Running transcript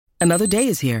Another day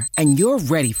is here, and you're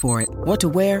ready for it. What to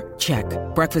wear? Check.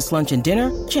 Breakfast, lunch, and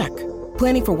dinner? Check.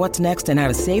 Planning for what's next and how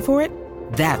to save for it?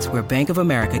 That's where Bank of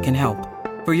America can help.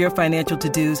 For your financial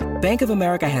to-dos, Bank of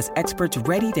America has experts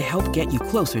ready to help get you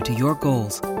closer to your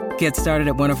goals. Get started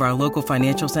at one of our local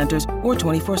financial centers or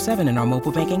 24/7 in our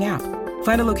mobile banking app.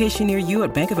 Find a location near you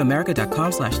at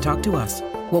bankofamerica.com/talktous.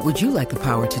 What would you like the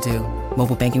power to do?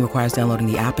 Mobile banking requires downloading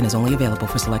the app and is only available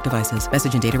for select devices.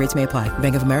 Message and data rates may apply.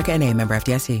 Bank of America N.A., member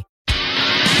FDIC.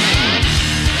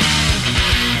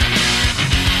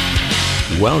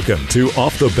 Welcome to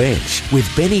Off the Bench with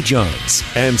Benny Jones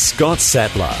and Scott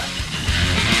Sattler.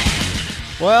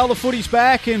 Well, the footy's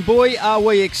back, and boy, are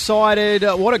we excited.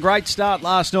 What a great start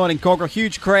last night in Cogra.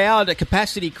 Huge crowd, a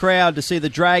capacity crowd to see the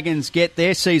Dragons get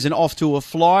their season off to a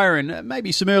flyer, and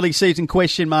maybe some early season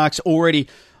question marks already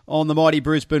on the mighty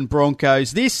Brisbane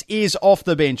Broncos. This is Off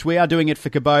the Bench. We are doing it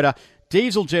for Kubota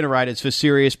diesel generators for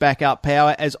serious backup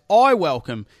power, as I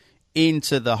welcome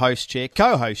into the host chair,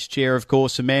 co-host chair, of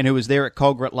course, a man who was there at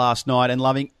Cogra last night and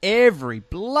loving every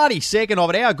bloody second of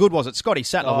it. How good was it? Scotty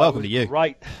Sattler, welcome to you.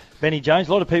 Great. Benny Jones,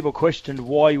 a lot of people questioned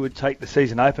why you would take the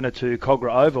season opener to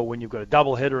Cogra Oval when you've got a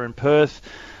double-header in Perth.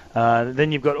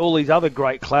 Then you've got all these other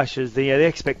great clashes, the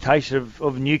expectation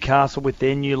of Newcastle with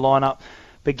their new lineup.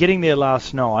 But getting there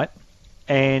last night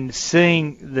and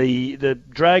seeing the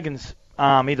Dragons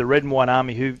army, the red and white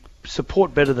army, who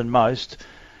support better than most,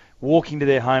 walking to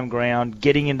their home ground,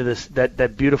 getting into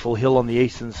that beautiful hill on the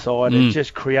eastern side, and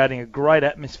just creating a great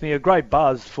atmosphere, a great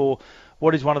buzz for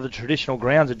what is one of the traditional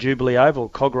grounds at Jubilee Oval,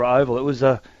 Cogra Oval. It was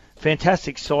a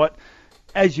fantastic sight.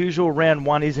 As usual, round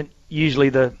one isn't usually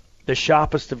the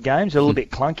sharpest of games, a little bit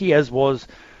clunky, as was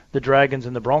the Dragons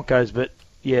and the Broncos, but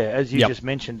yeah, as you just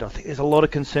mentioned, I think there's a lot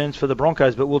of concerns for the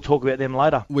Broncos, but we'll talk about them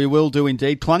later. We will do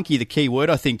indeed. Clunky, the key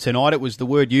word, I think, tonight. It was the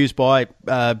word used by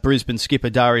Brisbane skipper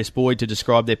Darius Boyd to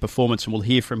describe their performance, and we'll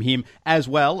hear from him, as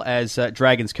well as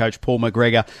Dragons coach Paul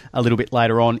McGregor a little bit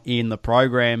later on in the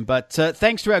program. But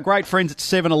thanks to our great friends at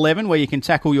 7-Eleven, where you can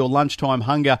tackle your lunchtime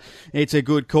hunger. It's a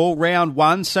good call. Round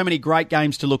one, so many great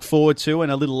games to look forward to,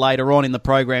 and a little later on in the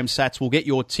program, Sats will get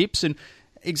your tips and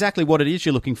exactly what it is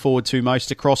you're looking forward to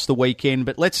most across the weekend.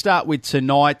 But let's start with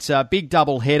tonight. Big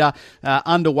double-header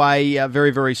underway very,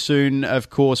 very soon.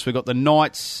 Of course, we've got the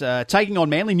Knights taking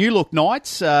on Manly. New look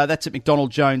Knights. That's at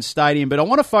McDonald Jones Stadium. But I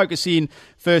want to focus in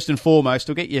first and foremost.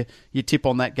 I'll get your tip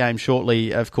on that game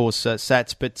shortly, of course,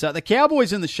 Sats. But the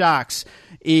Cowboys and the Sharks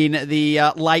in the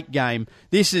late game.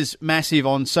 This is massive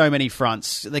on so many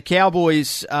fronts. The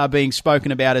Cowboys are being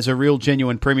spoken about as a real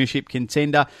genuine premiership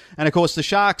contender. And, of course, the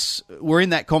Sharks were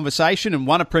in that conversation and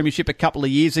won a premiership a couple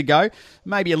of years ago.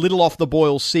 Maybe a little off the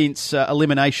boil since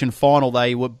elimination final.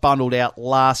 They were bundled out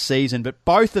last season. But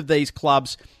both of these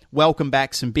clubs welcome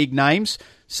back some big names,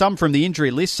 some from the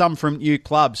injury list, some from new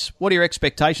clubs. What are your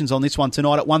expectations on this one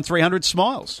tonight at 1-300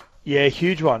 Smiles? Yeah,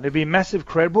 huge one. It'll be a massive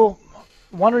crowd. Well,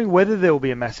 wondering whether there will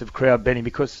be a massive crowd, Benny,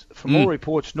 because from all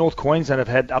reports, North Queensland have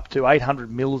had up to 800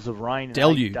 mils of rain in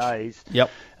 8 days. Yep.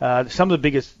 Some of the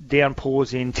biggest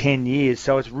downpours in 10 years.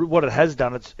 So what it has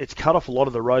done, it's cut off a lot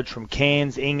of the roads from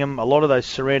Cairns, Ingham, a lot of those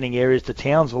surrounding areas to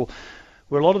Townsville,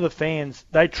 where a lot of the fans,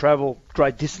 they travel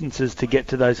great distances to get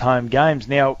to those home games.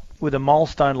 Now, with a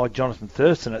milestone like Jonathan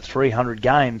Thurston at 300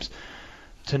 games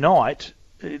tonight,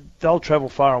 they'll travel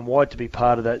far and wide to be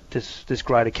part of this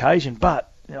great occasion. But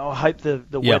I hope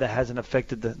the weather hasn't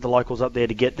affected the locals up there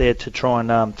to get there to try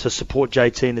and to support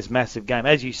JT in this massive game.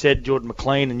 As you said, Jordan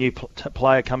McLean, a new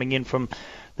player coming in from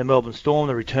the Melbourne Storm,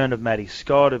 the return of Matty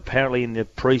Scott, apparently in the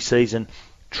pre-season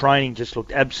training just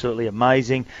looked absolutely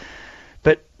amazing.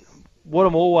 But what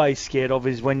I'm always scared of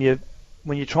is when you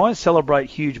try and celebrate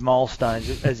huge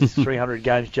milestones, as is 300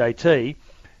 games JT,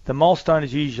 the milestone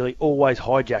is usually always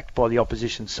hijacked by the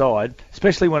opposition side,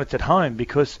 especially when it's at home,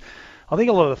 because I think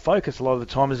a lot of the focus, a lot of the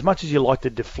time, as much as you like to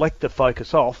deflect the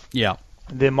focus off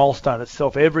their milestone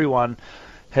itself, everyone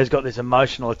has got this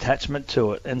emotional attachment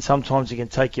to it, and sometimes you can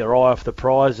take your eye off the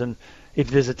prize. And if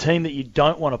there's a team that you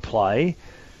don't want to play,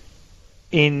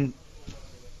 in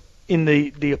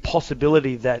the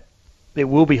possibility that there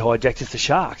will be hijacked, it's the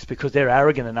Sharks, because they're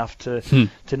arrogant enough to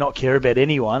not care about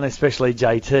anyone, especially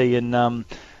JT, and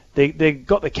They've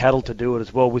got the cattle to do it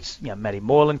as well, with Matty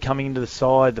Moylan coming into the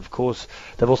side. Of course,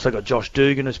 they've also got Josh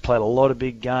Dugan, who's played a lot of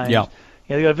big games. Yeah.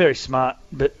 They've got a very smart,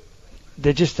 but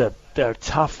they're a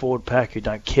tough forward pack who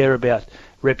don't care about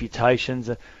reputations.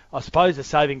 I suppose the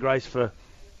saving grace for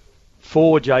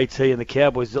JT and the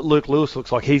Cowboys is that Luke Lewis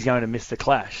looks like he's going to miss the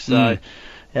clash. So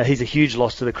he's a huge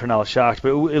loss to the Cronulla Sharks, but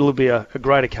it'll be a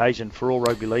great occasion for all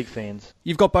rugby league fans.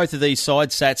 You've got both of these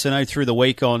sides, Sats. I know through the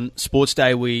week on Sports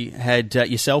Day we had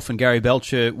yourself and Gary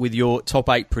Belcher with your top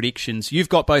 8 predictions. You've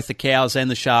got both the Cows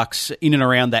and the Sharks in and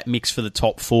around that mix for the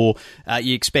top 4.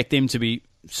 You expect them to be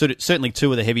certainly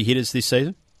 2 of the heavy hitters this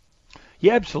season?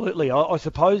 Yeah, absolutely. I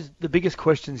suppose the biggest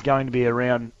question is going to be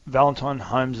around Valentine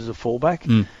Holmes as a fullback.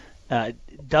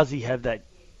 Does he have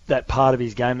that part of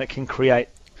his game that can create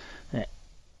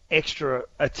extra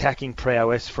attacking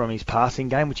prowess from his passing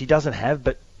game, which he doesn't have,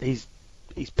 but he's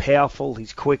powerful,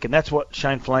 he's quick, and that's what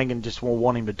Shane Flanagan just will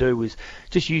want him to do, is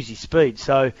just use his speed.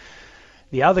 So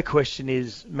the other question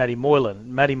is Matty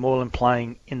Moylan. Matty Moylan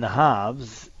playing in the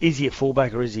halves, is he a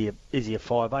fullback or is he a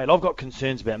 5'8"? I've got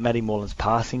concerns about Matty Moylan's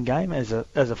passing game as a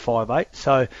 5'8".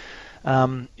 So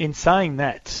in saying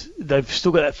that, they've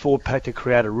still got that forward pack to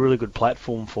create a really good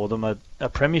platform for them, a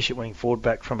premiership winning forward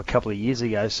pack from a couple of years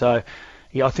ago. So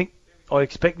yeah, I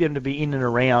expect them to be in and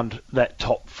around that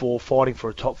top 4, fighting for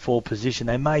a top 4 position.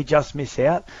 They may just miss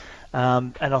out,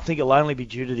 and I think it'll only be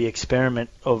due to the experiment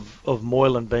of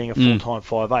Moylan being a full-time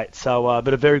 5'8". So,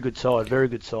 but a very good side, very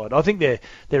good side. I think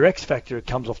their X factor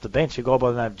comes off the bench. A guy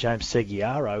by the name of James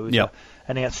Seguiaro, who's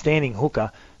an outstanding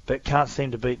hooker, but can't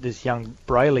seem to beat this young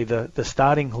Brayley, the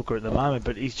starting hooker at the moment.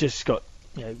 But he's just got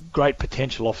great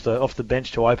potential off the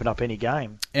bench to open up any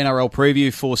game. NRL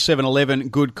preview for 7-Eleven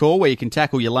Good Call, where you can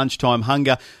tackle your lunchtime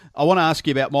hunger. I want to ask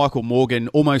you about Michael Morgan.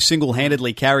 Almost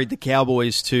single-handedly carried the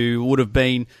Cowboys to would have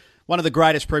been one of the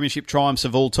greatest premiership triumphs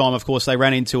of all time. Of course, they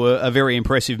ran into a very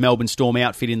impressive Melbourne Storm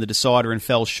outfit in the decider and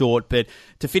fell short. But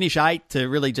to finish 8th, to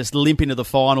really just limp into the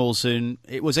finals, and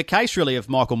it was a case really of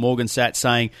Michael Morgan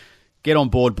saying, get on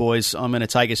board, boys. I'm going to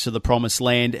take us to the promised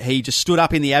land. He just stood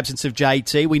up in the absence of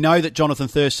JT. We know that Jonathan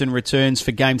Thurston returns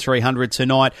for Game 300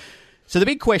 tonight. So the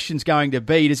big question's going to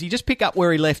be, does he just pick up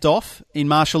where he left off in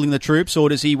marshalling the troops, or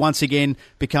does he once again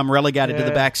become relegated to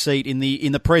the back seat in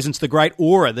the presence, the great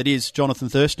aura that is Jonathan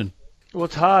Thurston? Well,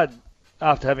 it's hard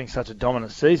after having such a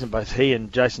dominant season, both he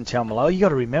and Jason Taumalolo. You got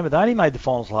to remember, they only made the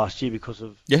finals last year because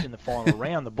of in the final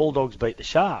round, the Bulldogs beat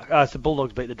the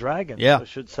Bulldogs beat the Dragons, I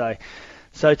should say.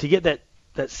 So to get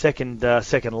that second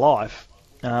life,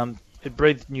 it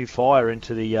breathed new fire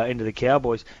into the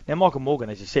Cowboys. Now Michael Morgan,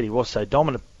 as you said, he was so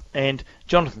dominant, and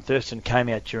Jonathan Thurston came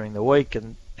out during the week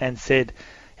and said,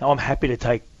 I'm happy to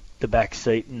take the back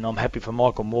seat, and I'm happy for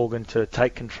Michael Morgan to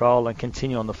take control and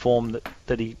continue on the form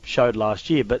that he showed last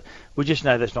year. But we just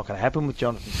know that's not going to happen with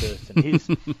Jonathan Thurston. His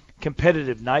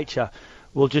competitive nature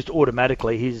will just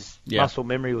automatically, his muscle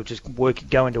memory will just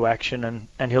go into action,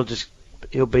 and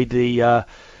he'll be the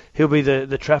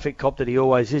traffic cop that he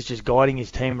always is, just guiding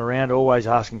his team around, always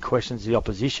asking questions of the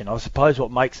opposition. I suppose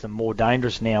what makes them more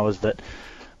dangerous now is that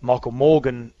Michael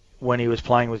Morgan, when he was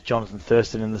playing with Jonathan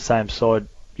Thurston in the same side,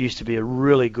 used to be a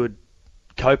really good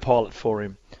co-pilot for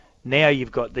him. Now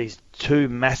you've got these 2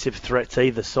 massive threats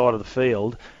either side of the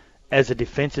field. As a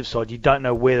defensive side, you don't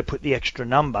know where to put the extra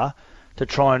number to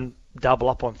try and double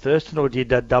up on Thurston, or do you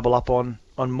double up on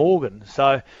Morgan?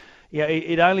 So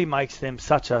it only makes them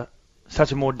such a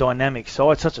more dynamic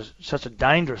side, such a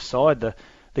dangerous side.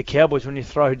 The Cowboys, when you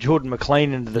throw Jordan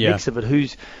McLean into the mix of it,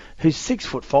 who's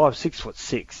 6'5",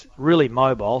 6'6", really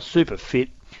mobile, super fit,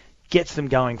 gets them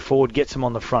going forward, gets them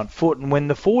on the front foot. And when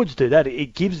the forwards do that,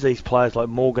 it gives these players like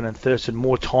Morgan and Thurston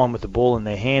more time with the ball in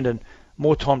their hand and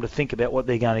more time to think about what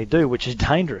they're going to do, which is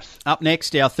dangerous. Up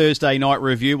next, our Thursday night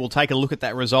review. We'll take a look at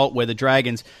that result where the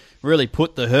Dragons really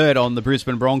put the hurt on the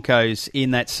Brisbane Broncos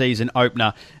in that season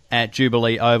opener at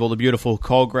Jubilee Oval, the beautiful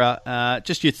Cogra.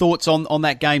 Just your thoughts on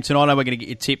that game tonight. I know we're going to get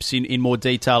your tips in more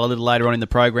detail a little later on in the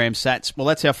program, Sats. Well,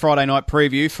 that's our Friday night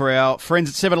preview for our friends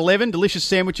at 7-Eleven. Delicious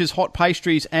sandwiches, hot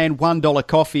pastries, and $1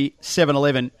 coffee.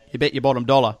 7-Eleven, you bet your bottom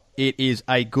dollar it is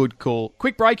a good call.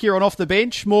 Quick break here on Off the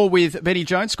Bench. More with Benny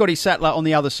Jones, Scotty Sattler on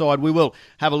the other side. We will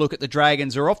have a look at the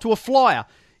Dragons, who are off to a flyer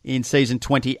in season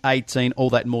 2018. All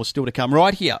that and more still to come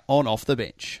right here on Off the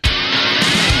Bench.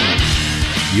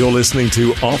 You're listening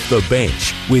to Off the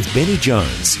Bench with Benny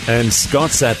Jones and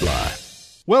Scott Sattler.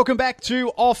 Welcome back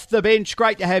to Off the Bench.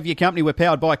 Great to have your company. We're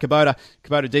powered by Kubota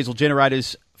diesel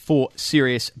generators for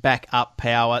serious backup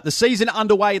power. The season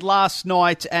underway last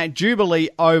night at Jubilee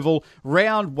Oval,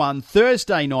 round 1,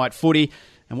 Thursday night footy.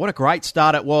 And what a great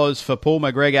start it was for Paul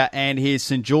McGregor and his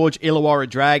St George Illawarra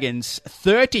Dragons.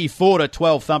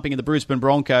 34-12 thumping of the Brisbane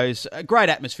Broncos. A great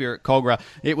atmosphere at Cogra.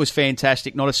 It was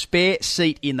fantastic. Not a spare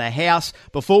seat in the house.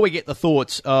 Before we get the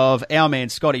thoughts of our man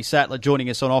Scotty Sattler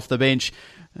joining us on Off the Bench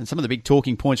and some of the big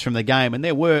talking points from the game, and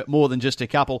there were more than just a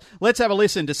couple, let's have a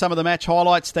listen to some of the match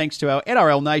highlights thanks to our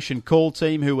NRL Nation call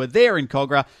team who were there in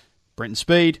Cogra Brenton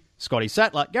Speed, Scotty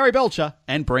Sattler, Gary Belcher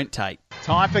and Brent Tate.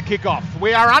 Time for kickoff.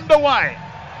 We are underway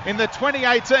in the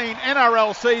 2018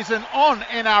 NRL season on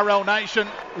NRL Nation.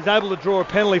 He's able to draw a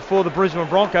penalty for the Brisbane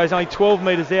Broncos, only 12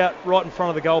 metres out, right in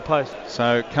front of the goalpost.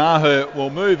 So Kahu will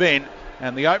move in,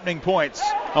 and the opening points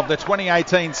of the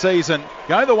 2018 season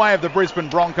go the way of the Brisbane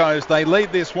Broncos. They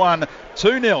lead this one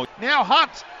 2-0. Now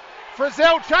Hunt.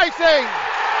 Frizzell chasing.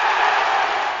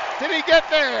 Did he get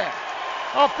there?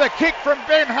 Off the kick from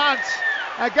Ben Hunt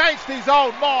against his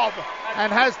old mob.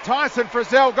 And has Tyson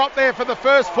Frizzell got there for the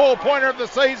first 4-pointer of the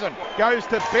season? Goes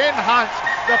to Ben Hunt,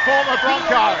 the former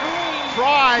Bronco.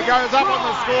 Try goes up on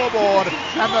the scoreboard,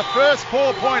 and the first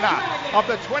 4-pointer of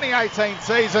the 2018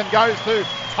 season goes to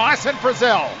Tyson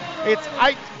Frizzell. It's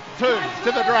 8-2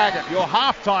 to the Dragons. Your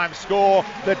halftime score,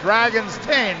 the Dragons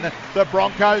 10, the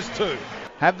Broncos 2.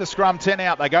 Have the scrum 10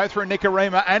 out. They go through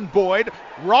Nikorima and Boyd.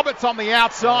 Roberts on the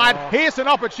outside. Here's an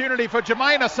opportunity for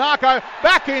Jermaine Asako.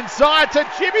 Back inside to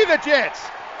Jimmy the Jets.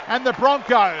 And the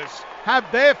Broncos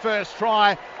have their first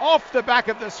try off the back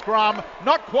of the scrum.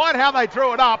 Not quite how they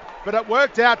drew it up, but it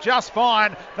worked out just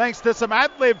fine thanks to some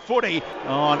ad-lib footy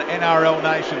on NRL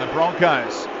Nation. The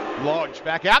Broncos. Lodge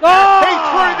back out there. He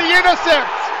threw the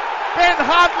intercept. Ben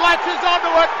Hunt latches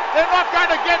onto it. They're not going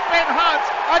to get Ben Hunt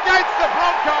against the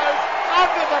Broncos.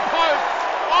 Under the post,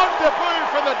 on debut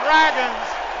for the Dragons,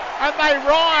 and they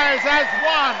rise as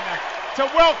one to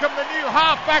welcome the new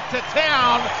halfback to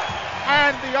town.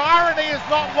 And the irony is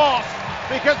not lost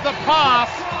because the pass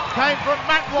came from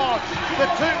Matt Lodge, the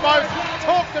two most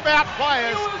talked about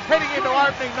players heading into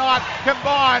opening night,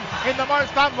 combined in the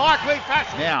most unlikely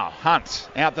fashion. Now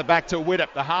Hunt out the back to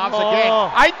Widdop, the halves again.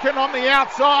 Aitken on the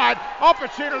outside,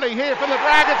 opportunity here for the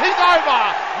Dragons. He's over,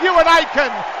 Ewan Aitken,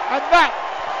 and that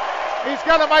is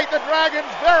going to make the Dragons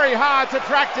very hard to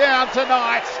track down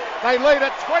tonight. They lead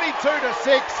at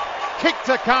 22-6. Kick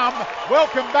to come.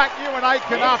 Welcome back, Ewan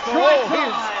Aitken, after all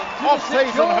his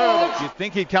off-season hurdles. You'd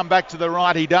think he'd come back to the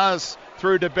right. He does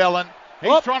through de Bellin.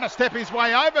 He's trying to step his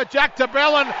way over. Jack de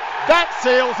Bellin. That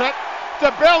seals it.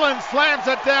 De Bellin slams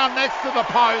it down next to the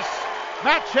post.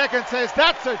 Matt Checken says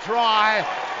that's a try.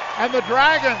 And the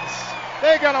Dragons,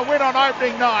 they're going to win on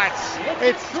opening night.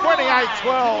 It's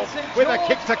 28-12 with a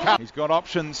kick to come. He's got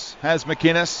options, has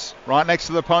McInnes, right next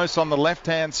to the post on the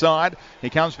left-hand side.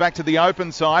 He comes back to the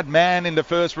open side. Man into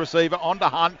first receiver, onto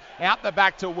Hunt, out the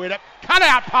back to Widdop.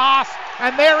 Cut-out pass,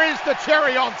 and there is the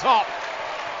cherry on top.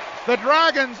 The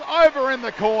Dragons over in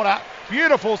the corner.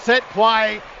 Beautiful set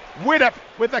play. Widdop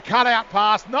with the cut-out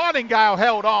pass. Nightingale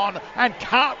held on and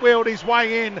cartwheeled his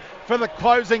way in for the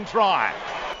closing try.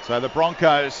 So the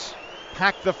Broncos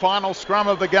pack the final scrum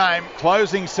of the game,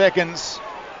 closing seconds,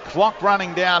 clock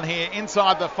running down here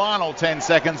inside the final 10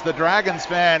 seconds. The Dragons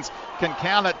fans can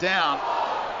count it down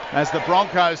as the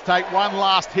Broncos take one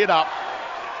last hit up.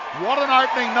 What an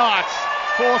opening night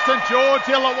for St George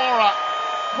Illawarra.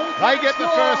 They get the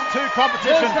first 2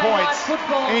 competition points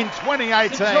in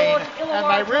 2018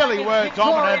 and they really were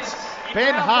dominant.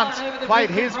 Ben Hunt played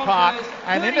his part.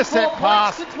 An intercept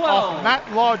pass off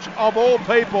Matt Lodge of all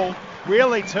people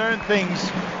really turned things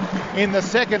in the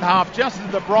second half, just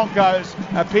as the Broncos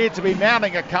appeared to be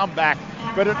mounting a comeback.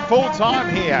 But at full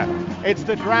time here, it's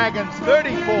the Dragons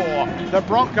 34, the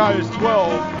Broncos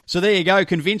 12. So there you go,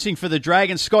 convincing for the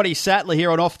Dragons. Scotty Sattler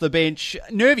here on Off the Bench.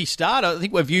 Nervy start. I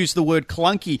think we've used the word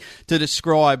clunky to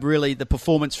describe really the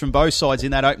performance from both sides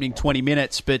in that opening 20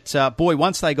 minutes. But boy,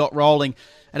 once they got rolling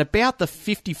at about the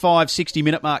 55, 60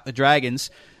 minute mark, the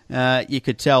Dragons, you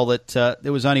could tell that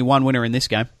there was only one winner in this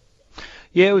game.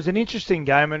 Yeah, it was an interesting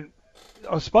game, and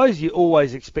I suppose you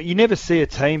always expect... You never see a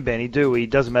team, Benny, do we? It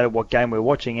doesn't matter what game we're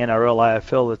watching, NRL,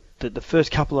 AFL, that the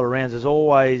first couple of rounds, there's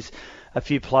always a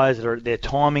few players that their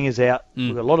timing is out.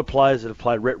 We've got a lot of players that have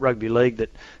played rugby league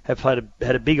that have had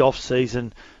a big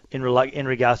off-season in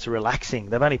regards to relaxing.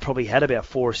 They've only probably had about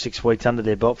 4 or 6 weeks under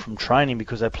their belt from training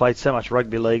because they played so much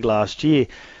rugby league last year.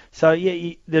 So,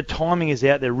 yeah, their timing is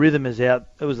out, their rhythm is out.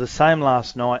 It was the same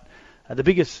last night. The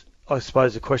biggest... I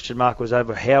suppose the question mark was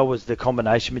over how was the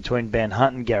combination between Ben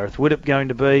Hunt and Gareth Widdop going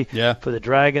to be for the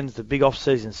Dragons, the big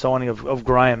off-season signing of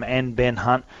Graham and Ben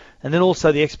Hunt, and then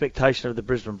also the expectation of the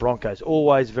Brisbane Broncos.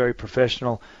 Always very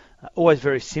professional, always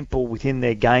very simple within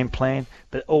their game plan,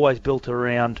 but always built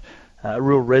around a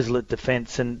real resolute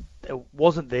defence, and it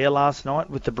wasn't there last night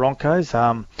with the Broncos.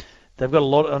 They've got a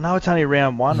lot. I know it's only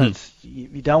round one.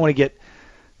 You don't want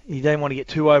to get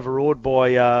too overawed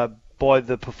by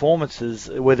the performances,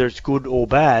 whether it's good or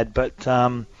bad, but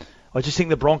I just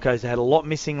think the Broncos had a lot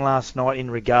missing last night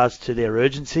in regards to their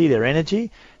urgency, their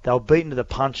energy. They were beaten to the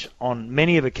punch on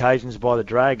many of occasions by the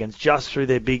Dragons just through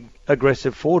their big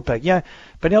aggressive forward pack. Yeah,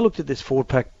 but I looked at this forward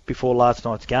pack before last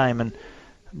night's game, and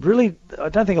really, I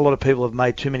don't think a lot of people have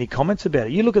made too many comments about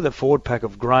it. You look at the forward pack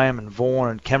of Graham and Vaughan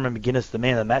and Cameron McGuinness, the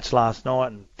man of the match last night,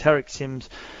 and Tarek Sims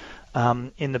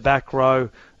in the back row,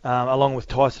 along with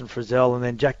Tyson Frizzell, and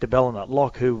then Jack DeBell in that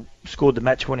lock, who scored the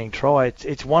match-winning try.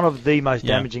 It's one of the most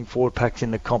damaging forward packs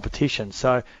in the competition.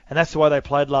 So, and that's the way they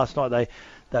played last night.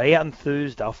 They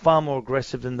out-enthused, they were far more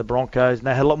aggressive than the Broncos, and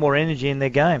they had a lot more energy in their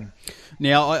game.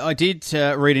 Now, I did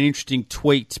read an interesting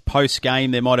tweet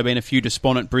post-game. There might have been a few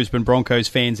despondent Brisbane Broncos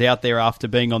fans out there after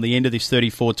being on the end of this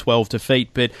 34-12 defeat,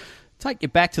 but take you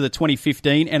back to the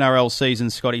 2015 NRL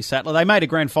season, Scotty Sattler. They made a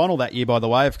grand final that year, by the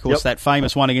way. Of course, that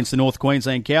famous one against the North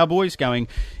Queensland Cowboys, going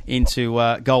into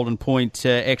Golden Point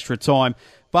extra time.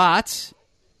 But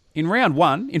in round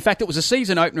one, in fact, it was a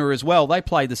season opener as well. They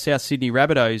played the South Sydney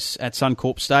Rabbitohs at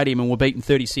Suncorp Stadium and were beaten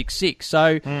 36-6.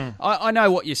 So I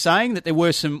know what you're saying, that there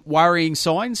were some worrying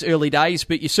signs early days,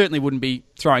 but you certainly wouldn't be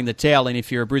throwing the towel in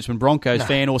if you're a Brisbane Broncos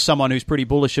fan or someone who's pretty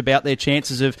bullish about their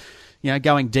chances of,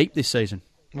 going deep this season.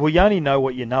 Well, you only know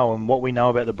what you know, and what we know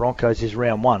about the Broncos is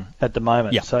round one at the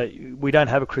moment. Yep. So we don't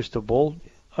have a crystal ball.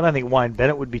 I don't think Wayne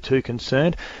Bennett would be too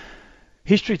concerned.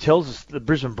 History tells us the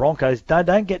Brisbane Broncos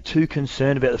don't get too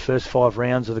concerned about the first 5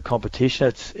 rounds of the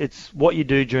competition. It's what you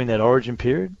do during that origin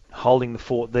period, holding the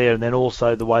fort there, and then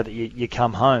also the way that you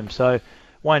come home. So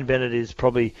Wayne Bennett is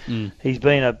probably, he's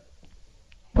been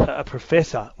a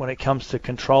professor when it comes to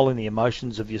controlling the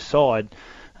emotions of your side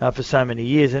for so many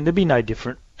years, and it'd be no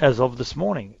different as of this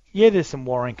morning. Yeah, there's some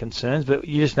worrying concerns, but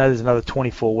you just know there's another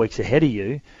 24 weeks ahead of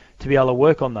you to be able to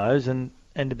work on those and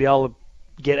to be able to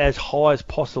get as high as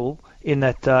possible in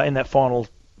that final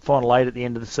 8 at the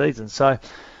end of the season. So,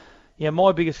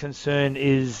 my biggest concern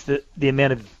is that the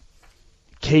amount of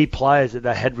key players that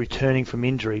they had returning from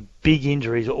injury, big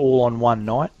injuries all on one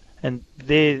night, and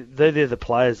they're the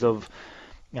players of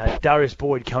Darius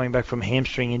Boyd coming back from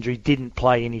hamstring injury, didn't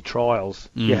play any trials.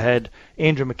 You had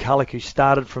Andrew McCulloch, who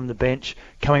started from the bench,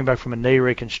 coming back from a knee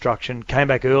reconstruction, came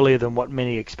back earlier than what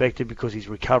many expected because his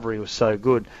recovery was so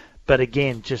good. But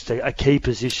again, just a key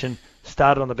position,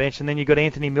 started on the bench. And then you've got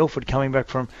Anthony Milford coming back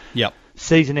from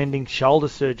season-ending shoulder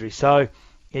surgery. So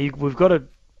we've got to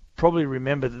probably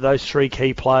remember that those 3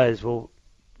 key players will,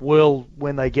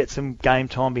 when they get some game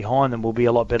time behind them, will be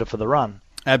a lot better for the run.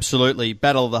 Absolutely.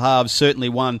 Battle of the Halves certainly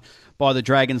won by the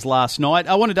Dragons last night.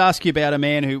 I wanted to ask you about a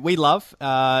man who we love,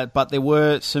 but there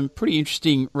were some pretty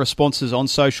interesting responses on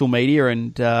social media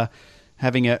and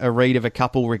having a read of a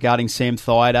couple regarding Sam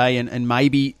Thaiday, and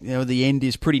maybe the end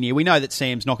is pretty near. We know that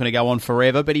Sam's not going to go on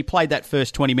forever, but he played that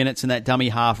first 20 minutes in that dummy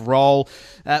half role.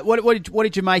 What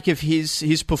did you make of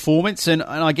his performance? And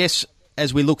I guess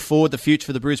as we look forward, the future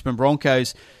for the Brisbane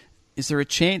Broncos, is there a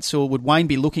chance, or would Wayne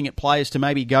be looking at players to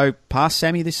maybe go past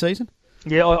Sammy this season?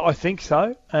 Yeah, I think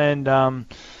so, and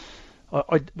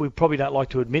we probably don't like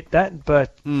to admit that,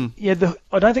 but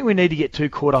I don't think we need to get too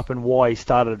caught up in why he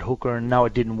started at hooker and no,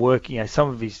 it didn't work. Some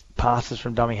of his passes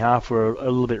from dummy half were a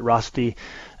little bit rusty.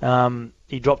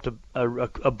 He dropped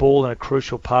a ball in a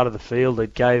crucial part of the field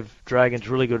that gave Dragons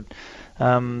really good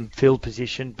field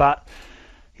position. But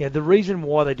the reason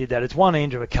why they did that, it's one,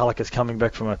 Andrew McCulloch is coming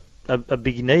back from a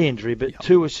big knee injury, but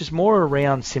two, it's just more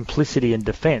around simplicity and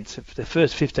defence. If the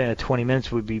first 15 or 20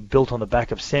 minutes would be built on the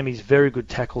back of Sammy's very good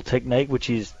tackle technique, which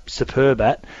is superb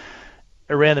at,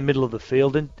 around the middle of the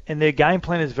field, and their game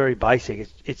plan is very basic.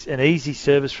 It's an easy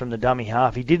service from the dummy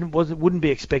half. He wouldn't be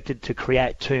expected to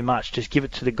create too much. Just give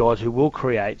it to the guys who will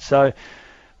create. So,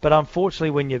 but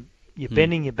unfortunately, when you're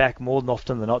bending your back more than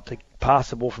often than not to pass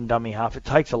the ball from dummy half, it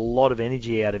takes a lot of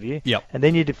energy out of you. Yep. And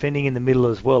then you're defending in the middle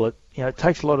as well. It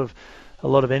takes a lot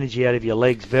of energy out of your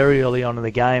legs very early on in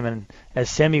the game. And as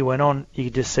Sammy went on, you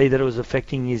could just see that it was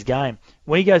affecting his game.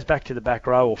 When he goes back to the back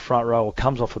row or front row or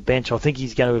comes off a bench, I think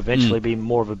he's going to eventually be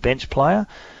more of a bench player,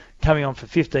 coming on for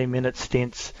 15-minute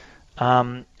stints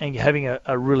and having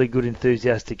a really good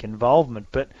enthusiastic involvement.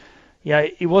 But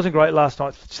it wasn't great last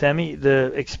night for Sammy.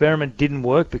 The experiment didn't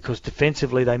work because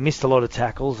defensively they missed a lot of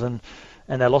tackles and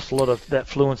they lost a lot of that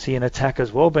fluency in attack as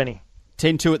well, Benny.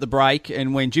 10-2 at the break,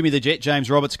 and when Jimmy the Jet James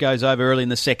Roberts goes over early in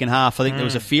the second half, I think there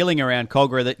was a feeling around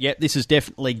Cogra that, this is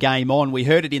definitely game on. We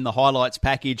heard it in the highlights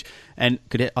package, and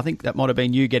I think that might have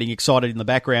been you getting excited in the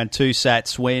background too,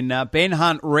 Sats, when Ben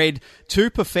Hunt read to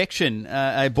perfection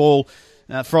a ball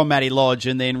from Matty Lodge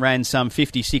and then ran some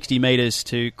 50, 60 metres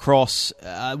to cross.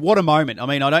 What a moment. I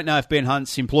mean, I don't know if Ben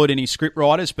Hunt's employed any script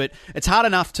writers, but it's hard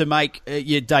enough to make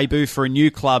your debut for a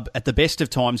new club at the best of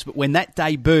times, but when that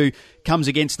debut comes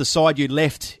against the side you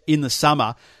left in the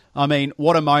summer, I mean,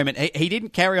 what a moment. He didn't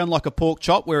carry on like a pork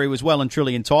chop where he was well and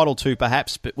truly entitled to,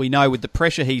 perhaps, but we know with the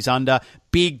pressure he's under,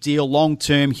 big deal,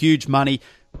 long-term, huge money.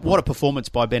 What a performance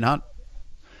by Ben Hunt.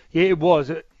 Yeah, it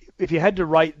was. If you had to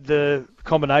rate the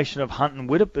combination of Hunt and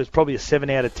Widdop, it was probably a 7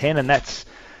 out of 10, and that's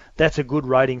a good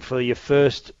rating for your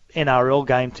first NRL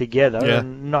game together,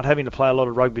 and not having to play a lot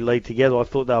of rugby league together. I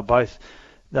thought they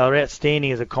were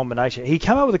outstanding as a combination. He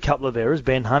came up with a couple of errors,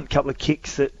 Ben Hunt, a couple of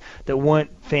kicks that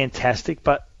weren't fantastic,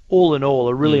 but all in all,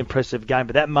 a really impressive game.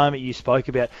 But that moment you spoke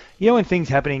about, when things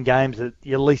happen in games that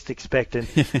you least expect, and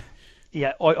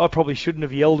I probably shouldn't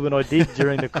have yelled when I did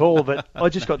during the call, but I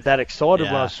just got that excited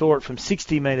when I saw it from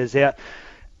 60 metres out.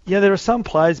 There are some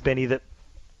players, Benny, that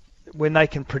when they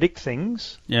can predict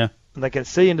things, and they can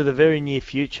see into the very near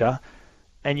future,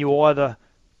 and you either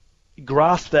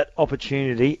grasp that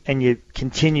opportunity and you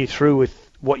continue through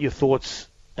with what your thoughts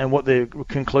and what the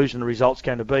conclusion, the result's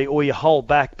going to be, or you hold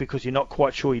back because you're not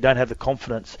quite sure, you don't have the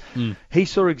confidence. He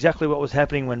saw exactly what was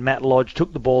happening when Matt Lodge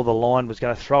took the ball to the line, was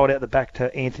going to throw it out the back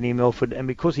to Anthony Milford, and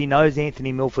because he knows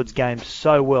Anthony Milford's game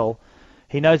so well,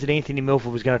 he knows that Anthony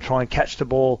Milford was going to try and catch the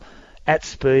ball at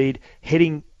speed,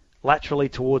 heading laterally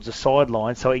towards the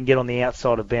sideline so he can get on the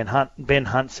outside of Ben Hunt. Ben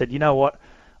Hunt said, you know what,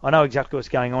 I know exactly what's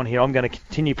going on here. I'm going to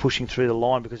continue pushing through the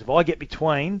line because if I get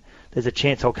between, there's a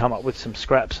chance I'll come up with some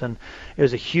scraps. And it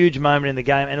was a huge moment in the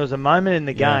game. And it was a moment in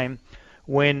the game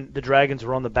when the Dragons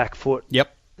were on the back foot.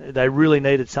 Yep. They really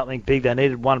needed something big. They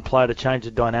needed one player to change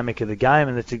the dynamic of the game,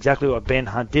 and that's exactly what Ben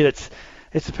Hunt did.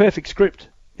 It's the perfect script,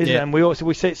 isn't it? And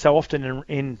we see it so often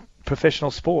in professional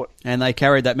sport. And they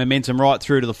carried that momentum right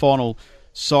through to the final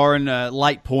siren,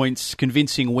 late points,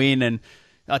 convincing win, and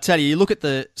I tell you look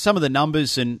at some of the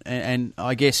numbers, and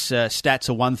I guess stats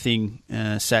are one thing,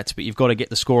 Sats, but you've got to get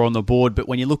the score on the board. But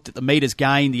when you looked at the metres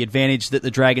gained, the advantage that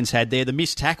the Dragons had there, the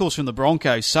missed tackles from the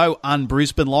Broncos, so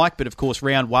un-Brisbane-like, but of course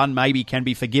round one maybe can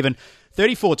be forgiven.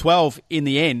 34-12 in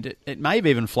the end, it may have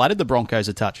even flattered the Broncos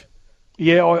a touch.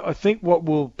 Yeah, I think what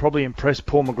will probably impress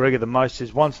Paul McGregor the most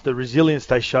is once the resilience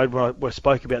they showed when I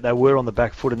spoke about they were on the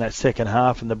back foot in that second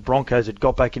half, and the Broncos had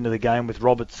got back into the game with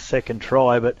Roberts' second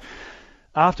try, but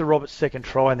after Roberts' second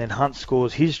try and then Hunt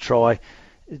scores his try,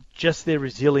 just their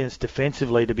resilience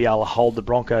defensively to be able to hold the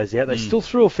Broncos out. They still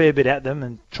threw a fair bit at them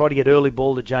and tried to get early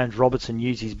ball to James Roberts and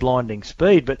use his blinding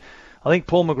speed, but I think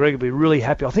Paul McGregor will be really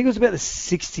happy. I think it was about the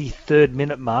 63rd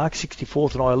minute mark,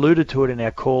 64th, and I alluded to it in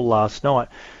our call last night.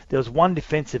 There was one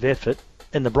defensive effort,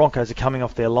 and the Broncos are coming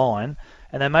off their line,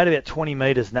 and they made about 20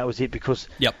 metres, and that was it, because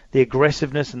the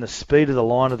aggressiveness and the speed of the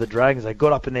line of the Dragons, they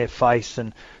got up in their face,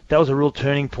 and that was a real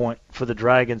turning point for the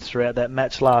Dragons throughout that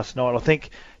match last night. I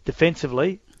think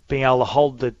defensively, being able to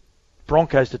hold the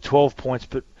Broncos to 12 points,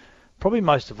 but probably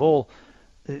most of all,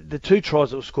 the two tries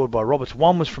that were scored by Roberts,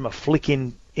 one was from a flick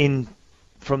in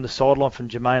from the sideline from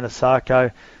Jermaine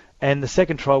Asako, and the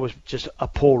second try was just a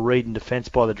poor read in defence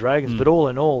by the Dragons. But all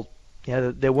in all,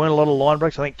 there weren't a lot of line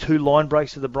breaks. I think 2 line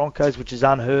breaks to the Broncos, which is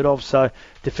unheard of. So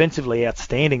defensively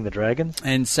outstanding, the Dragons.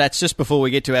 And Sats, just before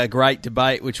we get to our great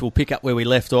debate, which we'll pick up where we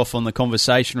left off on the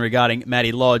conversation regarding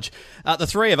Matty Lodge, the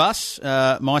three of us,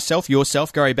 myself,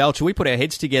 yourself, Gary Belcher, we put our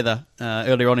heads together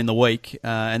earlier on in the week,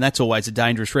 and that's always a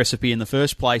dangerous recipe in the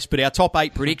first place. But our top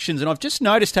 8 predictions, and I've just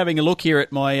noticed having a look here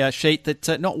at my sheet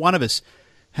that not one of us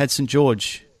had St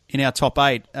George in our top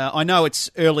 8. I know it's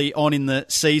early on in the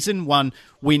season. One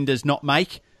win does not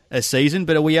make a season,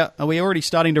 but are we already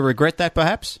starting to regret that,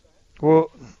 perhaps? Well,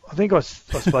 I think I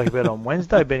spoke about it on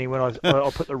Wednesday, Benny, when I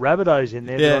put the Rabbitohs in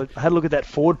there. Yeah. But I had a look at that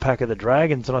forward pack of the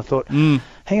Dragons, and I thought, hang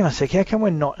on a sec, how come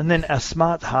we're not? And then a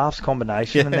smart halves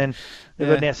combination, and then they've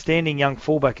got an outstanding young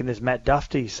fullback in this Matt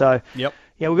Duffy. So, we've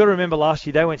got to remember last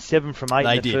year they went 7 from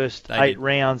 8 in the first 8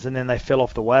 rounds, and then they fell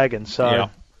off the wagon. So.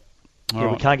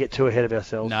 We can't get too ahead of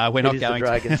ourselves. No, we're not going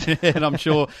to. And I'm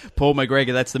sure Paul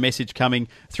McGregor, that's the message coming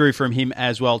through from him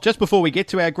as well. Just before we get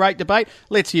to our great debate,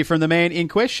 let's hear from the man in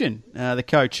question, the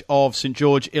coach of St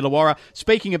George Illawarra,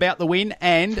 speaking about the win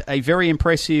and a very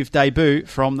impressive debut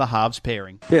from the halves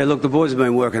pairing. Yeah, look, the boys have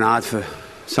been working hard for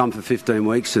 15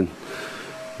 weeks and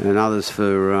others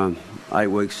for 8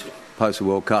 weeks post the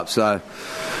World Cup. So,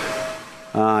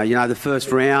 the first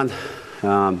round,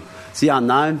 it's the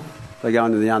unknown. They go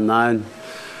into the unknown.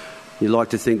 You like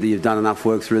to think that you've done enough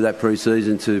work through that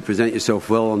pre-season to present yourself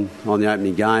well on the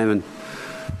opening game, and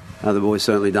the boys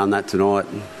certainly done that tonight.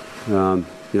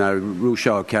 Real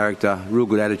show of character, real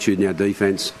good attitude in our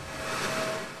defence,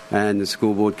 and the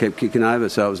scoreboard kept kicking over,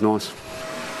 so it was nice.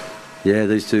 Yeah,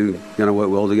 these two are going to work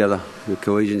well together. The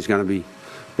cohesion is going to be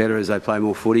better as they play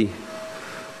more footy.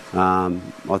 I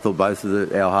thought both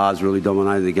of our halves really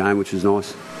dominated the game, which was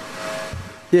nice.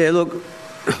 Yeah, look.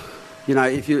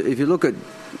 If you look at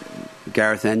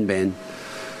Gareth and Ben.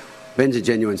 Ben's a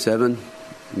genuine 7,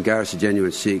 and Gareth's a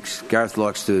genuine 6. Gareth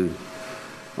likes to,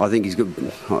 I think he's good,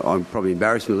 I'm probably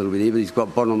embarrassed me a little bit here, but he's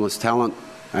got bottomless talent,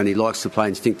 and he likes to play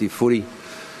instinctive footy.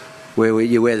 Where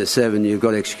you wear the 7, you've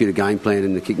got to execute a game plan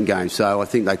in the kicking game. So I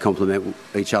think they complement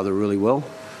each other really well.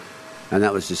 And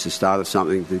that was just the start of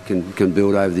something that can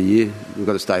build over the year. We've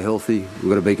got to stay healthy. We've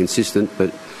got to be consistent.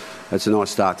 But it's a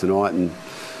nice start tonight. And,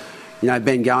 you know,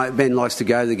 Ben likes to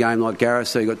go to the game like Gareth,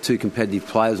 so you've got 2 competitive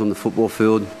players on the football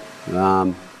field.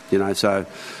 You know, so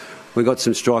we've got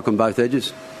some strike on both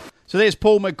edges. So there's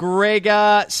Paul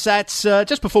McGregor. Sats,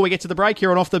 just before we get to the break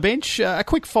here on Off the Bench, a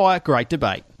quick fire, great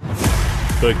debate.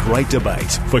 The great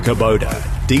debate for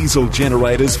Kubota. Diesel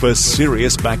generators for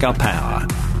serious backup power.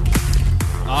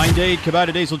 Oh, indeed,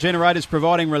 Kubota diesel generators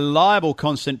providing reliable,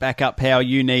 constant backup power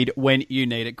you need when you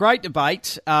need it. Great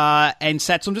debate. And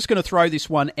Sats, I'm just going to throw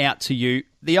this one out to you.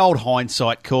 The old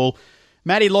hindsight call.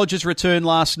 Matty Lodge's return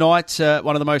last night,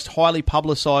 one of the most highly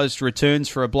publicised returns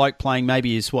for a bloke playing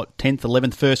maybe his, 10th,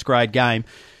 11th, first grade game.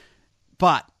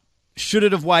 But should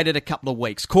it have waited a couple of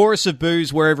weeks? Chorus of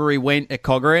boos wherever he went at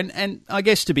Cogger, and I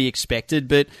guess to be expected,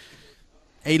 but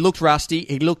he looked rusty,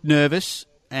 he looked nervous,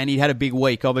 and he had a big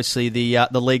week. Obviously, the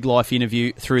League Life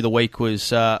interview through the week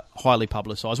was highly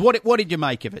publicised. What did you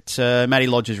make of it, Matty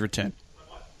Lodge's return?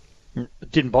 It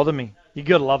didn't bother me. You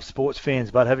got to love sports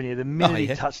fans, but haven't you? The minute he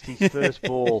touched his first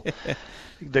ball,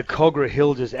 the Cogra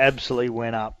Hill just absolutely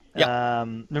went up. Yep.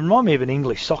 It reminded me of an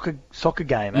English soccer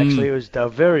game, actually. They were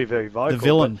very, very vocal. The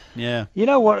villain, yeah. You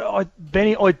know what,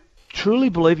 Benny, I truly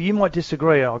believe, you might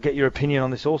disagree, I'll get your opinion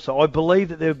on this also, I believe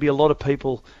that there would be a lot of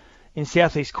people in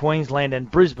southeast Queensland and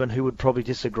Brisbane who would probably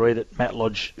disagree that Matt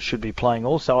Lodge should be playing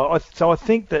also. So I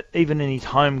think that even in his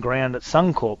home ground at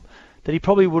Suncorp, that he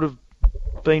probably would have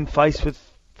been faced with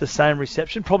the same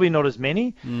reception, probably not as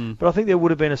many, but I think there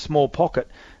would have been a small pocket.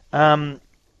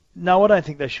 No, I don't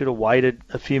think they should have waited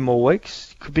a few more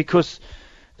weeks because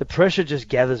the pressure just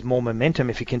gathers more momentum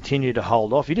if you continue to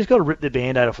hold off. You just got to rip the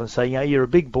Band-Aid off and say, you know, you're a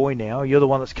big boy now. You're the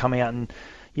one that's come out and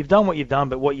you've done what you've done,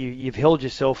 but you've held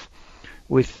yourself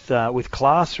with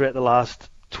class throughout the last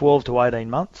 12 to 18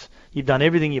 months. You've done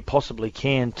everything you possibly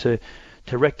can to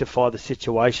rectify the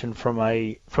situation from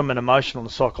an emotional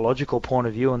and psychological point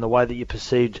of view and the way that you're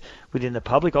perceived within the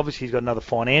public. Obviously, he's got another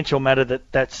financial matter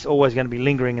that's always going to be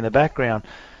lingering in the background.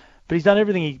 But he's done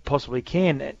everything he possibly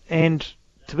can. And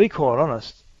to be quite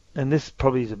honest, and this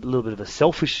probably is a little bit of a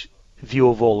selfish view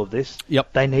of all of this,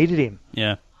 they needed him.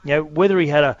 Yeah. You know, whether he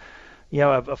had a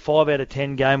 5 out of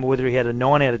 10 game or whether he had a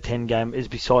 9 out of 10 game is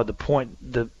beside the point.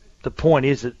 The point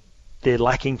is that they're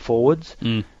lacking forwards.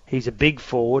 He's a big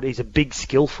forward. He's a big,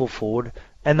 skillful forward,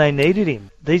 and they needed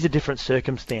him. These are different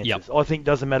circumstances. Yep. I think it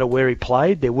doesn't matter where he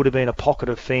played. There would have been a pocket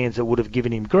of fans that would have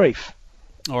given him grief.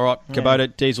 All right,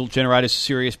 Kubota diesel generators,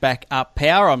 serious backup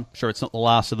power. I'm sure it's not the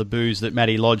last of the boos that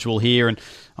Matty Lodge will hear, and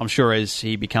I'm sure as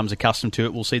he becomes accustomed to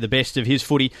it, we'll see the best of his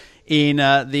footy in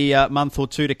the month or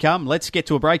two to come. Let's get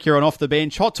to a break here on Off the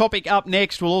Bench. Hot topic up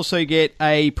next. We'll also get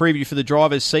a preview for the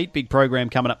driver's seat. Big program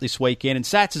coming up this weekend. And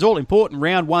Sats is all important.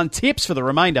 Round 1 tips for the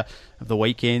remainder of the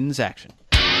weekend's action.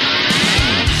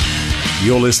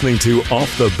 You're listening to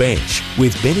Off the Bench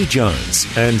with Benny Jones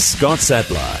and Scott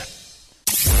Sattler.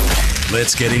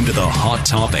 Let's get into the hot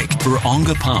topic for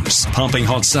Onga Pumps. Pumping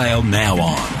hot sale now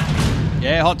on.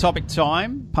 Yeah, hot topic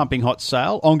time. Pumping hot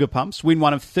sale. Onga Pumps win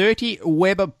one of 30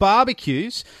 Weber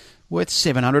barbecues worth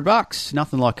 $700.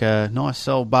 Nothing like a nice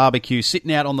old barbecue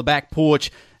sitting out on the back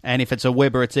porch. And if it's a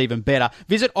Weber, it's even better.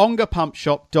 Visit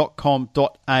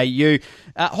ongapumpshop.com.au.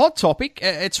 Hot topic.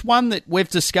 It's one that we've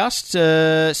discussed,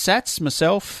 Sats,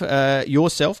 myself,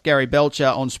 yourself, Gary Belcher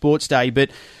on Sports Day,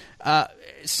 but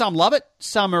some love it.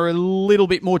 Some are a little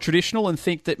bit more traditional and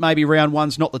think that maybe round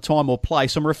 1's not the time or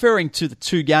place. I'm referring to the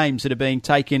 2 games that are being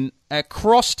taken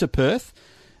across to Perth,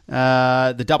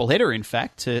 the doubleheader, in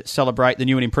fact, to celebrate the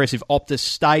new and impressive Optus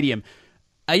Stadium.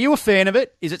 Are you a fan of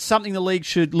it? Is it something the league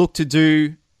should look to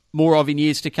do more of in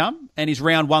years to come? And is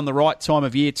round 1 the right time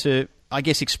of year to, I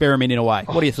guess, experiment in a way?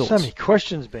 What are your thoughts? So many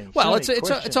questions, Ben. Well, it's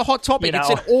a hot topic. You know, it's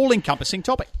an all-encompassing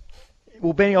topic.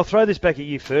 Well, Benny, I'll throw this back at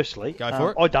you firstly. Go for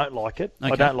it. I don't like it.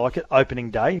 Okay. I don't like it, opening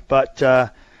day. But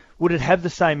would it have the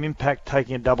same impact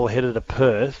taking a doubleheader to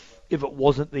Perth if it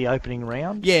wasn't the opening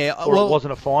round? Yeah. Or it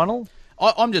wasn't a final?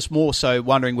 I'm just more so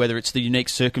wondering whether it's the unique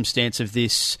circumstance of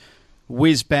this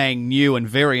whiz-bang new and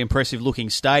very impressive-looking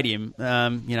stadium.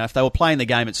 If they were playing the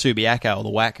game at Subiaco or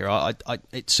the Wacker,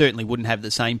 it certainly wouldn't have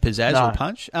the same pizzazz or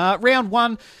punch. Round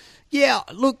 1, yeah,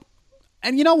 look,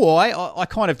 And you know why? I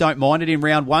kind of don't mind it in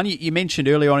round one. You mentioned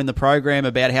earlier on in the program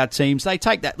about how teams, they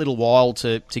take that little while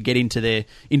to get into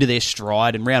their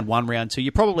stride. And round one, round two,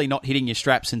 you're probably not hitting your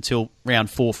straps until round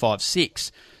 4, 5,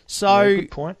 6. So, yeah,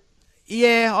 good point.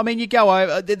 Yeah, I mean, you go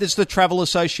over, there's the travel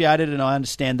associated, and I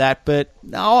understand that, but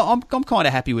no, I'm kind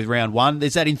of happy with round one.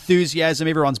 There's that enthusiasm,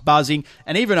 everyone's buzzing,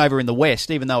 and even over in the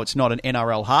West, even though it's not an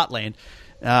NRL heartland,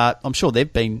 I'm sure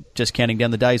they've been just counting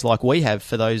down the days like we have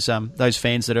for those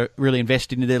fans that are really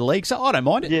invested into their league. So I don't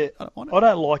mind it. Yeah, I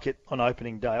don't like it on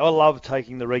opening day. I love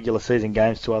taking the regular season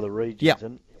games to other regions,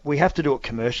 and we have to do it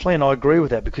commercially, and I agree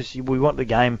with that because we want the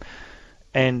game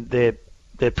and their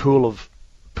pool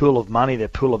of money, their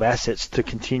pool of assets to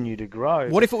continue to grow.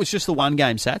 What if it was just the one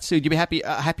game, Sats? Would you be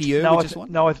happier with just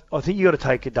one? No, I think you got to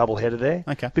take a double header there.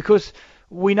 Okay. Because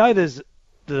we know there's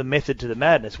the method to the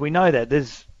madness. We know that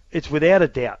it's without a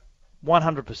doubt,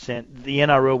 100%, the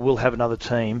NRL will have another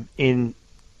team in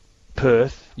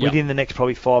Perth within the next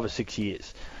probably 5 or 6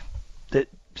 years.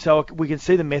 So we can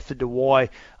see the method to why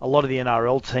a lot of the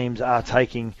NRL teams are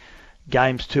taking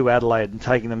games to Adelaide and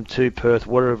taking them to Perth,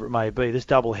 whatever it may be. This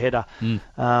double header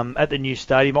at the new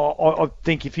stadium. I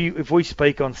think if we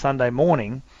speak on Sunday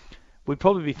morning, we'd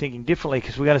probably be thinking differently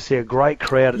because we're going to see a great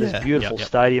crowd at this beautiful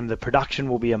stadium. The production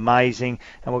will be amazing,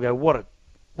 and we'll go,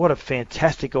 what a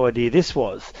fantastic idea this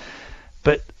was.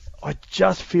 But I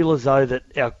just feel as though that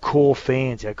our core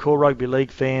fans, our core rugby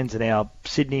league fans and our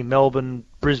Sydney, Melbourne,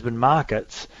 Brisbane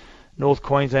markets, North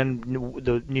Queensland,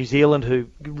 the New Zealand, who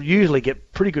usually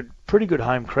get pretty good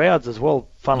home crowds as well,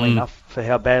 funnily enough, for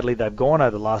how badly they've gone over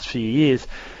the last few years,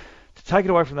 to take it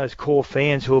away from those core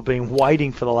fans who have been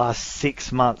waiting for the last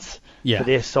 6 months for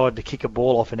their side to kick a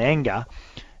ball off in anger,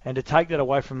 and to take that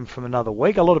away from another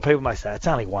week. A lot of people may say it's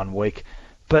only 1 week,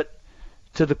 but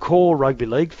to the core rugby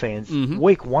league fans,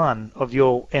 week one of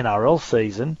your NRL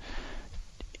season,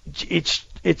 it's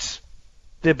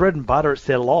their bread and butter. It's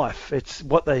their life. It's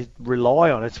what they rely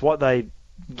on. It's what they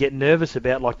get nervous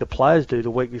about, like the players do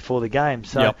the week before the game.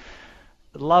 So,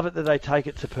 love it that they take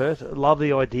it to Perth. Love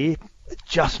the idea.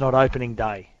 Just not opening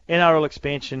day. NRL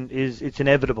expansion it's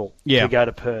inevitable to go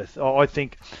to Perth. I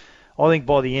think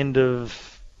by the end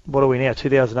of, what are we now,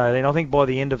 2018? I think by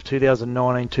the end of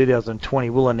 2019, 2020,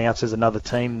 we'll announce there's another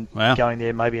team going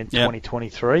there maybe in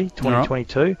 2023,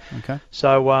 2022. Right. Okay.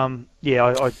 So,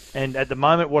 and at the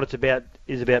moment what it's about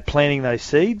is about planting those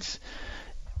seeds,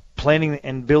 planning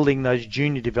and building those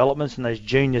junior developments and those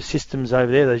junior systems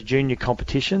over there, those junior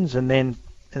competitions, and then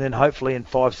hopefully in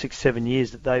 5, 6, 7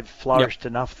 years that they've flourished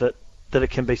enough that it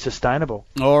can be sustainable.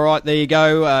 All right, there you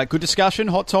go. Good discussion.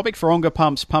 Hot topic for Onga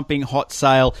Pumps Pumping Hot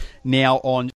Sale now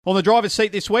on the driver's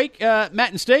seat this week. Matt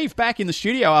and Steve back in the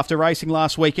studio after racing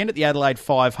last weekend at the Adelaide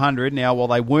 500. Now, while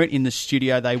they weren't in the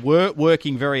studio, they were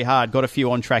working very hard. Got a few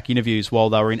on-track interviews while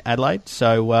they were in Adelaide.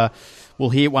 So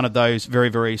we'll hear one of those very,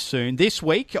 very soon. This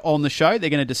week on the show, they're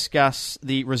going to discuss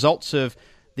the results of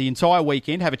the entire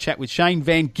weekend, have a chat with Shane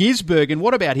Van Gisbergen.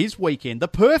 What about his weekend? The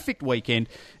perfect weekend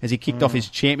as he kicked off his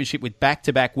championship with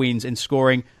back-to-back wins and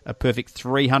scoring a perfect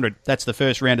 300. That's the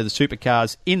first round of the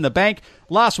Supercars in the bank.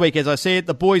 Last week, as I said,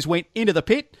 the boys went into the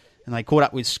pit and they caught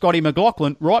up with Scotty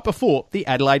McLaughlin right before the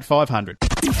Adelaide 500.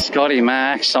 Scotty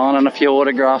Mac signing a few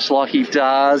autographs like he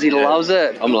does. He loves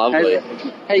it. I'm lovely.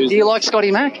 Hey, do you like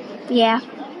Scotty Mac? Yeah.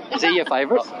 Is he your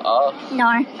favourite?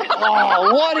 No.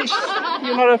 Oh, what?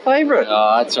 You're not a favourite?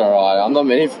 Oh, that's all right. I'm not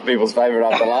many people's favourite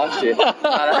after last year.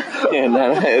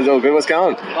 No, it's all good. What's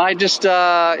going on? I just,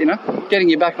 getting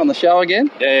you back on the show again.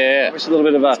 Yeah. It's a little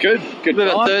bit of a good bit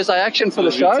of Thursday action for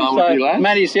the show. So,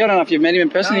 Matty's here. I don't know if you've met him in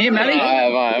person. Here, Matty? I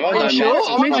have. Are you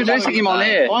sure? I'm introducing him on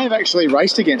air. I have actually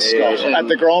raced against Scott at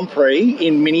the Grand Prix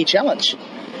in Mini Challenge.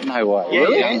 No way. Yeah,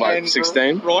 really? Young bloke,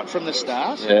 16. Right from the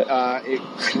start, it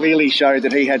clearly showed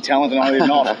that he had talent and I did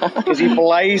not, because he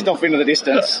blazed off into the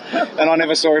distance and I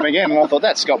never saw him again. And I thought,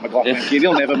 that's Scott McLaughlin kid,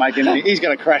 he'll never make anything. He's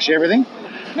going to crash everything.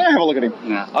 Now have a look at him.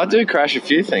 No, I do crash a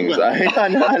few things, though. No.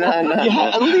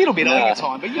 Yeah, a little bit over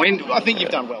time, but I think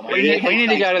you've done well, mate. We need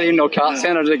to go to the indoor kart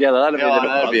centre together. That'd be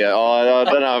I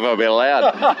don't know if I'll be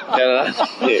allowed.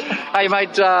 Hey,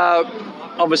 mate,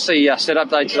 obviously Setup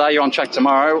Day today, you're on track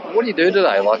tomorrow. What do you do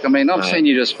today? I've seen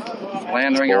you just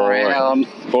floundering around.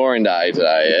 Boring day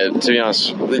today, to be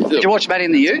honest. Did you watch Matty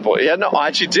in the Ute? Yeah, no, I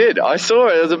actually did. I saw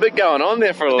it. There was a bit going on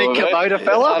there for a little bit. Big Kubota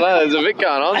fella? I know, there's a bit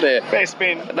going on there. Best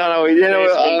spin. I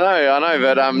know,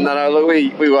 but look,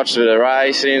 we watched the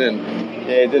racing and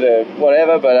did a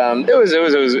whatever, but it was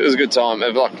a good time.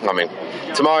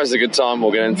 Tomorrow's a good time.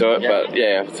 We'll get into it, but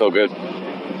yeah, it's all good.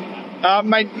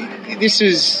 Mate, this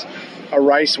is a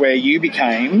race where you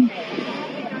became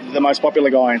the most popular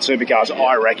guy in Supercars,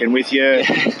 I reckon, with you.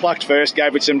 Plucked first,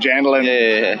 gave it some gentle and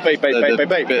beep.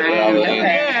 Hell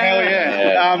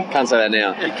yeah. Can't say that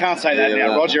now. You can't say that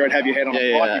now. Roger would have your head on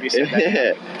a pike if you said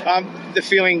that. The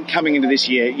feeling coming into this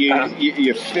year,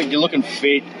 you're looking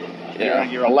fit.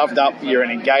 You're a loved up, you're an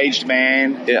engaged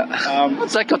man.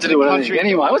 What's that got to do with anything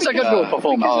anyway? What's that got to do with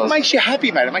performance? It makes you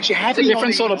happy, mate. It makes you happy. It's a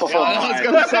different sort of performance. I was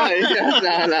going to say.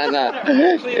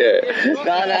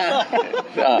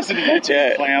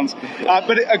 No. Clowns.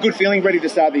 But a good feeling, ready to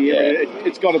start the year.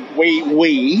 It's got to,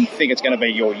 we think it's going to be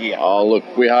your year. Oh, look,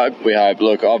 we hope.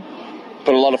 Look, I've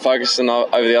put a lot of focus in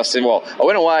over the off-season. Well, I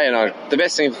went away and the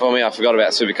best thing for me, I forgot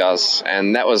about Supercars,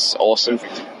 and that was awesome.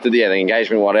 The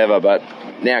engagement, whatever, but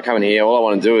now coming here, all I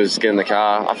want to do is get in the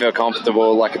car. I feel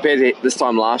comfortable. Like, compared to this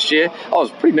time last year, I was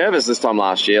pretty nervous this time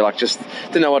last year. Like, just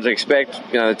didn't know what to expect.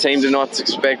 The team did not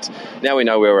expect. Now we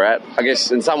know where we're at. I guess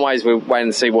in some ways we're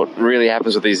waiting to see what really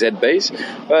happens with these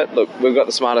ZBs. But look, we've got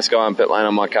the smartest guy in pit lane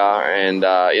on my car, and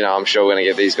I'm sure we're going to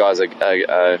give these guys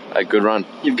a good run.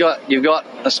 You've got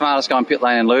the smartest guy in pit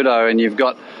lane in Ludo, and you've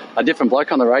got a different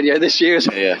bloke on the radio this year. Is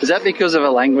that because of a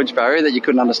language barrier that you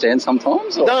couldn't understand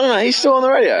sometimes? Or? No, he's still on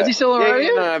the radio. Is he still on the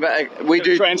radio? No, but we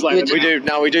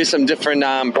do some different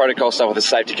protocol stuff with the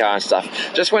safety car and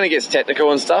stuff. Just when he gets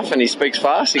technical and stuff and he speaks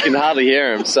fast, you can hardly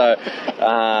hear him. So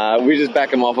we just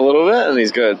back him off a little bit and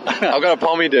he's good. I've got a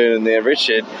Pommy dude in there,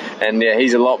 Richard, and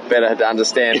he's a lot better to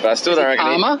understand, but I still don't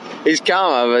reckon he's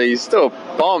calmer, but he's still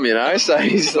a bomb, so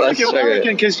he's like...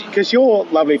 Because your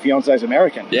lovely fiance's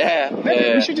American. Yeah.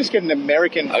 We should just get an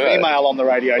American female on the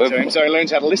radio to him so he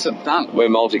learns how to listen. Done. We're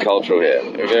multicultural here.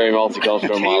 We're very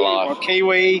multicultural in my life.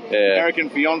 Kiwi, American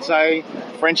fiance,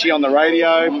 Frenchie on the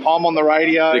radio, Pom on the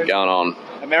radio. What's going on?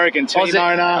 American team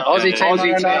owner. Aussie team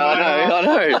owner. I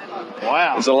know.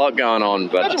 Wow. There's a lot going on,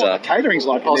 but imagine what the catering's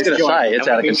like. I was going to say it's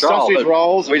out of control. Sausage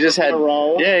rolls. We just had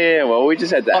well, we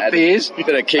just had that. Hot beers, bit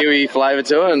of Kiwi flavour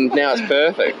to it, and now it's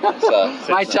perfect.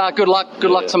 So, mate, good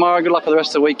luck tomorrow. Good luck for the rest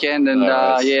of the weekend, and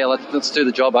let's do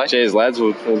the job, eh? Cheers, lads.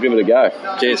 We'll give it a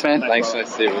go. Cheers, man. Thanks.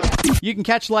 You can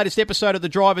catch the latest episode of The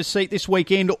Driver's Seat this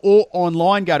weekend or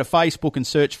online. Go to Facebook and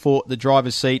search for The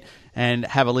Driver's Seat and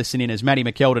have a listen in as Matty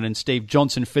McKeldin and Steve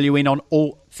Johnson fill you in on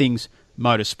all things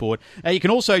motorsport. You can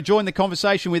also join the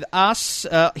conversation with us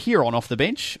here on Off the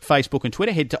Bench, Facebook and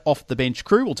Twitter. Head to Off the Bench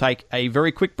Crew. We'll take a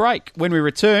very quick break. When we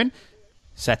return,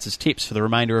 Sats' tips for the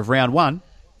remainder of round one.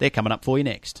 They're coming up for you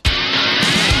next.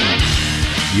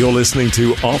 You're listening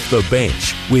to Off the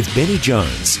Bench with Benny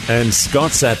Jones and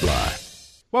Scott Sattler.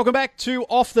 Welcome back to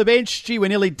Off the Bench. Gee, we're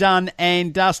nearly done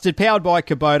and dusted. Powered by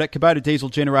Kubota. Kubota diesel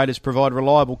generators provide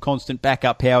reliable, constant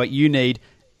backup power you need,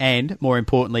 and, more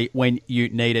importantly, when you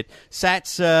need it.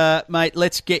 Sats, mate,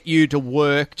 let's get you to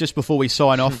work just before we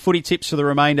sign off. Footy tips for the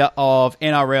remainder of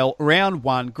NRL Round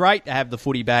 1. Great to have the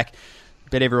footy back.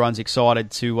 Bet everyone's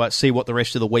excited to see what the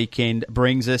rest of the weekend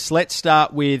brings us. Let's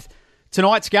start with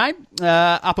tonight's game,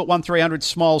 up at 1300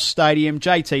 Smiles Stadium.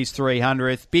 JT's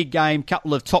 300th. Big game,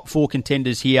 couple of top four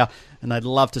contenders here, and they'd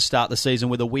love to start the season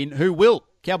with a win. Who will?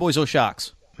 Cowboys or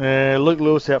Sharks? Luke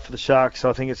Lewis out for the Sharks, so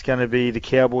I think it's going to be the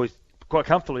Cowboys quite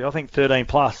comfortably. I think 13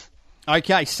 plus.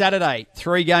 Okay, Saturday,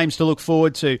 3 games to look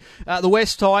forward to. The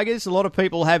West Tigers, a lot of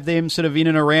people have them sort of in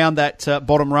and around that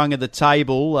bottom rung of the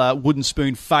table, wooden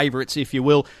spoon favourites, if you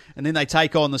will, and then they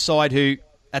take on the side who,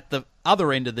 at the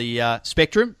other end of the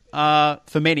spectrum,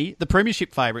 for many, the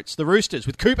premiership favourites, the Roosters,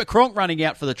 with Cooper Cronk running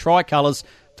out for the Tricolours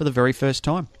for the very first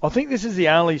time. I think this is the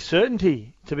only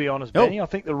certainty, to be honest, Benny. I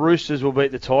think the Roosters will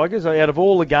beat the Tigers. Out of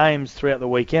all the games throughout the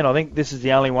weekend, I think this is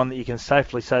the only one that you can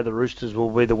safely say the Roosters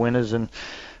will be the winners, and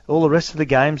all the rest of the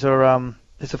games are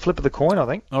it's a flip of the coin, I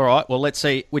think. All right, well, let's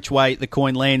see which way the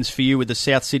coin lands for you with the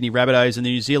South Sydney Rabbitohs and the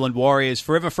New Zealand Warriors.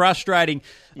 Forever frustrating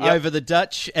over the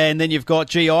Dutch. And then you've got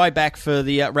GI back for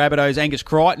the Rabbitohs, Angus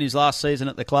Crichton, his last season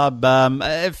at the club.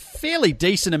 A fairly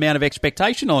decent amount of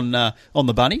expectation on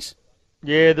the Bunnies.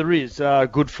 Yeah, there is.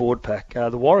 Good forward pack.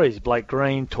 The Warriors, Blake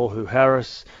Green, Tohu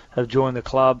Harris have joined the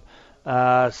club.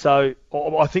 So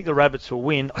I think the Rabbits will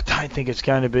win. I don't think it's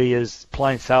going to be as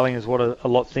plain sailing as what a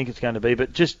lot think it's going to be,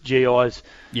 but just GI's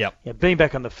being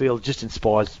back on the field just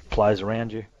inspires players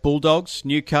around you. Bulldogs,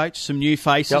 new coach, some new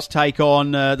faces, take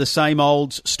on the same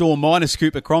old Storm minus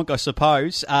Cooper Cronk, I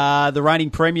suppose. The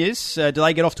reigning premiers, do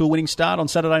they get off to a winning start on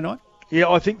Saturday night? Yeah,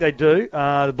 I think they do.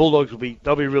 The Bulldogs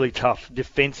they'll be really tough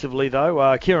defensively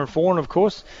though. Kieran Foran, of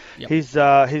course, his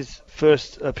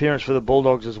first appearance for the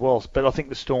Bulldogs as well, but I think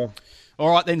the Storm. All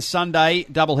right, then Sunday,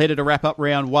 doubleheader to wrap up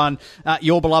round one.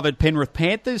 Your beloved Penrith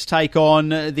Panthers take on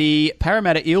the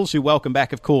Parramatta Eels, who welcome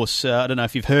back, of course. I don't know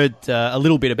if you've heard a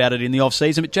little bit about it in the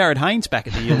off-season, but Jared Haynes back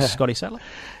at the Eels, Scotty Sattler.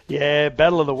 Yeah,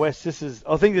 Battle of the West.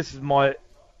 I think this is my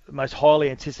most highly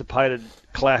anticipated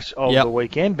clash of the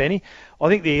weekend, Benny. I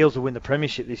think the Eels will win the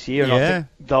premiership this year, and I think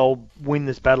they'll win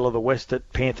this Battle of the West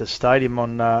at Panthers Stadium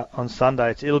on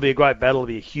Sunday. It'll be a great battle. It'll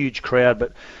be a huge crowd,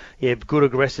 but yeah, good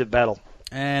aggressive battle.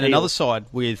 And another side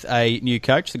with a new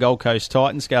coach, the Gold Coast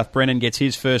Titans. Garth Brennan gets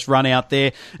his first run out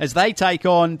there as they take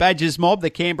on Badgers Mob, the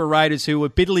Canberra Raiders, who were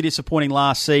bitterly disappointing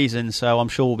last season. So I'm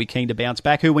sure we'll be keen to bounce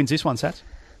back. Who wins this one, Sats?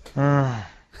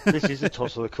 This is a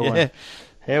toss of the coin. Yeah.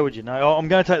 How would you know? I'm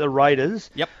going to take the Raiders.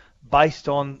 Yep. Based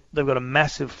on they've got a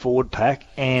massive forward pack,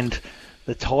 and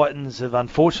the Titans have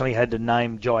unfortunately had to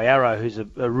name Jai Arrow, who's a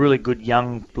really good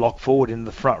young block forward in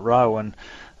the front row, and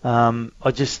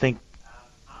I just think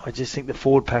the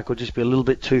forward pack will just be a little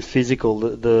bit too physical,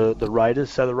 the Raiders.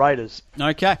 So the Raiders.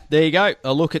 Okay, there you go.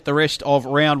 A look at the rest of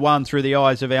round one through the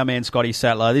eyes of our man Scotty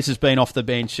Sattler. This has been Off the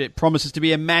Bench. It promises to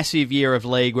be a massive year of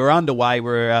league. We're underway.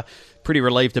 We're pretty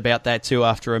relieved about that too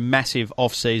after a massive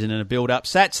off-season and a build-up.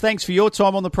 Sats, thanks for your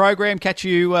time on the program. Catch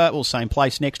you, same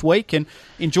place next week, and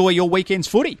enjoy your weekend's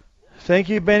footy. Thank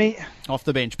you, Benny. Off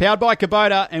the Bench, powered by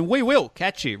Kubota, and we will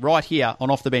catch you right here on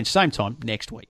Off the Bench, same time next week.